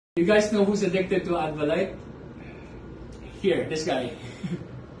You guys know who's addicted to AdvaLight? Here, this guy.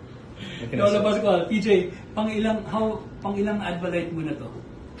 PIOLO Pascual, PJ, pang ilang AdvaLight mo na to?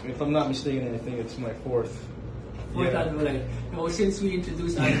 If I'm not mistaken, I think it's my fourth. Fourth AdvaLight. No, since we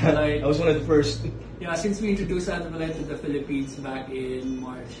introduced AdvaLight, I was one of the first. Yeah, since we introduced AdvaLight to the Philippines back in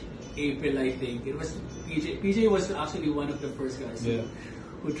March, April, I think it was PJ. PJ was actually one of the first guys. Yeah.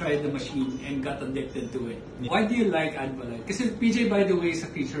 Who tried the machine and got addicted to it. Yeah. Why do you like AdvaLight? Kasi PJ, by the way, is a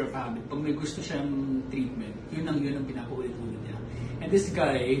creature of habit. Pag may gusto siyang treatment, yun ang pinapaulit-ulit niya. And this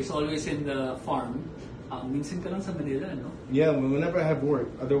guy is always in the farm. Minsan ka lang sa Manila, no? Yeah, whenever I have work.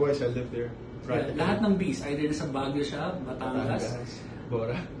 Otherwise, I live there. Right. Yeah, lahat ng bees, either nasa Baguio siya, Batangas,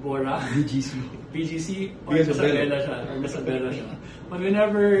 Bora, BGC, or nasa Belo siya. But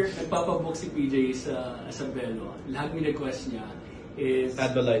whenever nagpapabook si PJ sa Belo, lahat may request niya is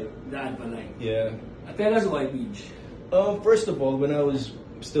AdvaLight. The AdvaLight. Yeah. Tell us why, Beach. First of all, when I was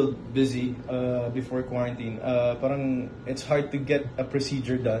still busy before quarantine, parang it's hard to get a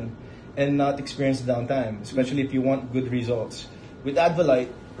procedure done and not experience downtime, especially if you want good results. With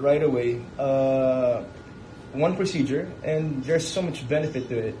AdvaLight, right away, one procedure, and there's so much benefit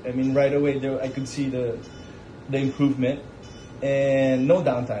to it. I mean, right away, I could see the improvement and no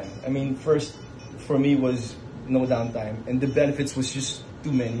downtime. I mean, first for me was no downtime, and the benefits was just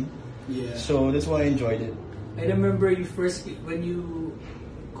too many. Yeah. So that's why I enjoyed it. I remember when you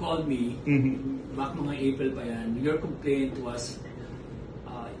called me, back mga April pa yan, your complaint was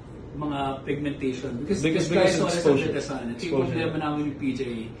mga pigmentation because guys saw us under the sun. Ito yung problema namin ni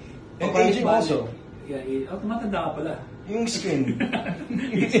PJ. And aging also. Yeah, tumatanda ka pala. Yung skin.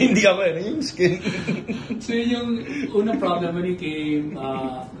 Hindi ako yung skin. So yun yung unang problem when it came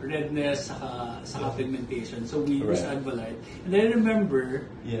redness saka pigmentation. So we used AdvaLight. And I remember,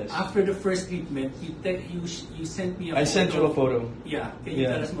 after the first treatment, you sent me a photo. I sent you a photo. Yeah. Can you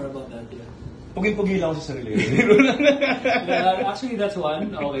tell us more about that? Yeah. Puging-pugi lang ako sa sarili. Actually, that's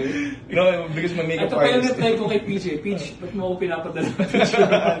one. Okay. No, because my makeup artist... Ito pa yung ko kay PJ. Peach, ba't mo ako pinapadala?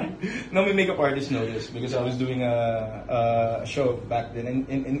 No, my makeup artist noticed because I was doing a show back then,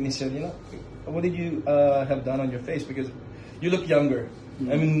 and he said, you know, what did you have done on your face? Because you look younger.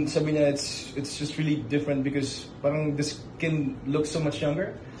 I mean, sabi niya, it's just really different because parang the skin looks so much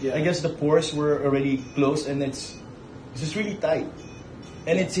younger. Yeah. I guess the pores were already closed and it's just really tight.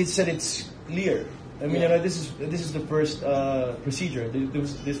 And it said it's clear. I mean, you know, this is the first procedure.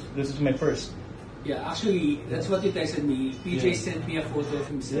 This is my first. Yeah, actually, that's what you texted me. PJ sent me a photo of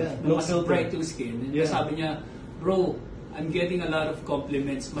himself. No mas filter. Bright to skin. And sabi niya, bro, I'm getting a lot of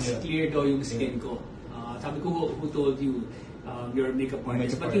compliments. Mas clear daw yung skin ko. Sabi ko, who told you? Your makeup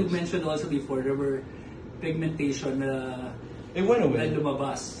artist. But you mentioned also before there were pigmentation na it went away. Na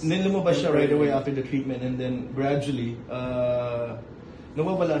lumabas. And then lumabas siya right away after the treatment, and then gradually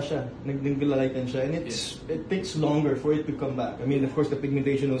nawawala siya, naglalaitan siya, and it takes longer for it to come back. I mean, of course, the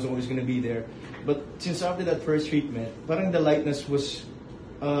pigmentation was always going to be there, but since after that first treatment, parang the lightness was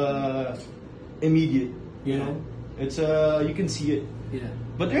immediate. You know, it's you can see it. Yeah.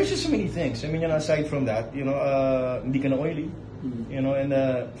 But there's just so many things. I mean, aside from that, you know, hindi ka na oily, you know, and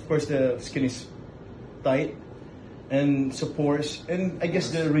of course the skin is tight and so pores, and I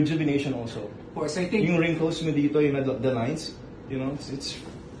guess the rejuvenation also. Pores, I think. Yung wrinkles mo dito, yung the lines. You know, it's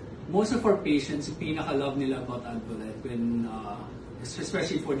most of our patients, yung pinaka-love nila about AdvaLight, when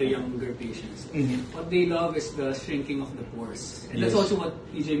especially for the younger patients, what they love is the shrinking of the pores, and that's also what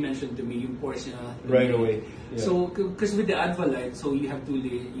PJ mentioned to me, yung pores niya right away. Yeah. So, because with the AdvaLight, so you have two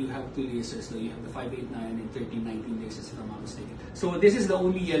lasers. So you have the 589 and 1319 lasers, if I'm not mistaken. So this is the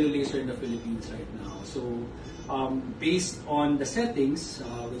only yellow laser in the Philippines right now. So based on the settings,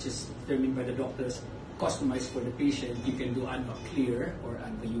 which is determined by the doctors, customized for the patient, you can do AdvaClear or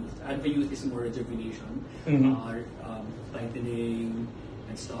AdvaYouth. AdvaYouth is more rejuvenation, lightening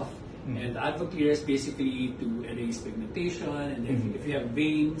and stuff. And AdvaClear is basically to erase pigmentation, and if you have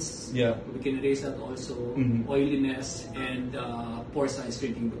veins, we can erase that also, oiliness, and pore size,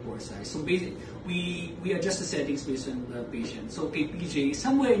 shrinking the pore size. So basically, we adjust the settings based on the patient. So PJ,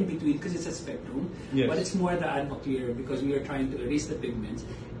 somewhere in between, because it's a spectrum, but it's more the AdvaClear because we are trying to erase the pigments.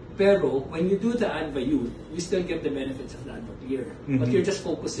 Pero when you do the AdvaYouth, you still get the benefits of the AdvaClear, but you're just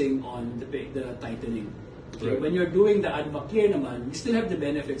focusing on the tightening. Okay? When you're doing the AdvaClear naman, you still have the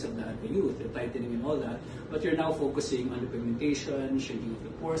benefits of the AdvaYouth, the tightening and all that, but you're now focusing on the pigmentation, shrinking of the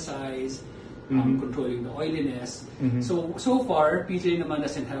pore size, controlling the oiliness. So far, PJ naman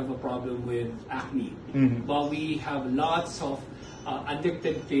doesn't have a problem with acne, but we have lots of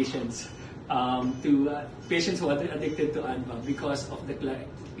addicted patients. To patients who are addicted to Adva because of the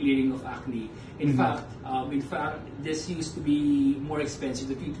clearing of acne. In fact, this used to be more expensive.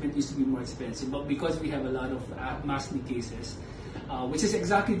 The treatment used to be more expensive, but because we have a lot of acne cases, which is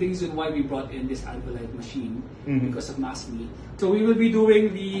exactly the reason why we brought in this AdvaLight machine, because of acne. So we will be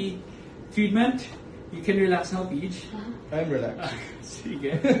doing the treatment. You can relax now, Peach. I'm relaxed.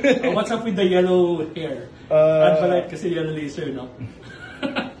 Sige. What's up with the yellow hair? AdvaLight kasi yellow laser, no?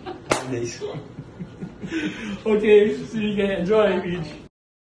 Days. Okay, sige. Enjoy, Peach.